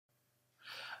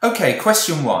Okay,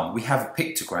 question 1. We have a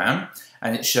pictogram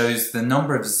and it shows the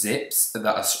number of zips that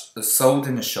are sold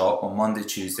in a shop on Monday,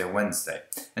 Tuesday and Wednesday.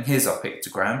 And here's our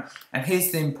pictogram, and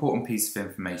here's the important piece of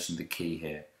information, the key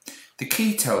here. The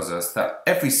key tells us that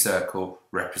every circle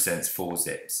represents 4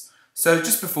 zips. So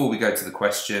just before we go to the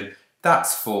question,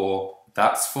 that's 4,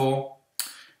 that's 4.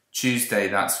 Tuesday,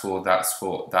 that's 4, that's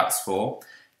 4, that's 4.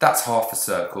 That's half a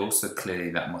circle, so clearly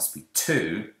that must be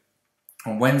 2.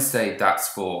 On Wednesday, that's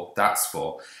 4, that's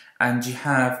 4. And you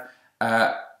have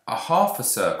a half a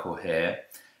circle here,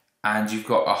 and you've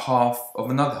got a half of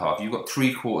another half. You've got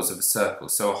 3/4 of a circle.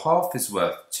 So a half is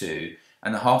worth 2,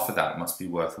 and a half of that must be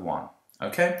worth 1.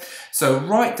 Okay? So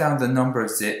write down the number of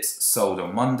zips sold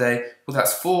on Monday. Well,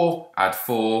 that's 4, add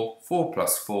 4, 4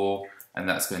 plus 4, and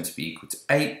that's going to be equal to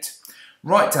 8.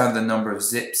 Write down the number of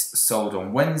zips sold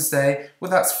on Wednesday.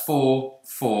 Well, that's 4,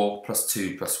 4 plus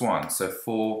 2 plus 1. So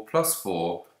 4 plus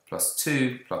 4 plus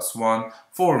 2 plus 1.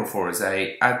 4 and 4 is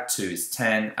 8. Add 2 is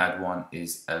 10. Add 1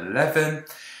 is 11.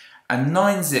 And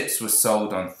 9 zips were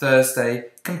sold on Thursday.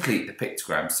 Complete the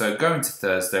pictogram. So going to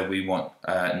Thursday, we want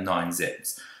 9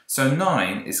 zips. So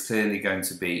 9 is clearly going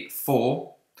to be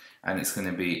 4. And it's going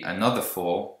to be another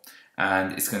 4.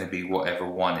 And it's going to be whatever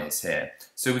 1 is here.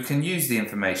 So we can use the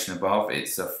information above.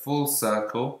 It's a full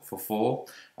circle for 4,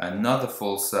 another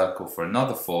full circle for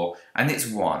another 4, and it's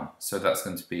 1. So that's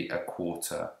going to be a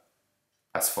quarter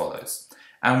as follows.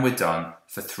 And we're done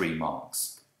for 3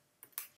 marks.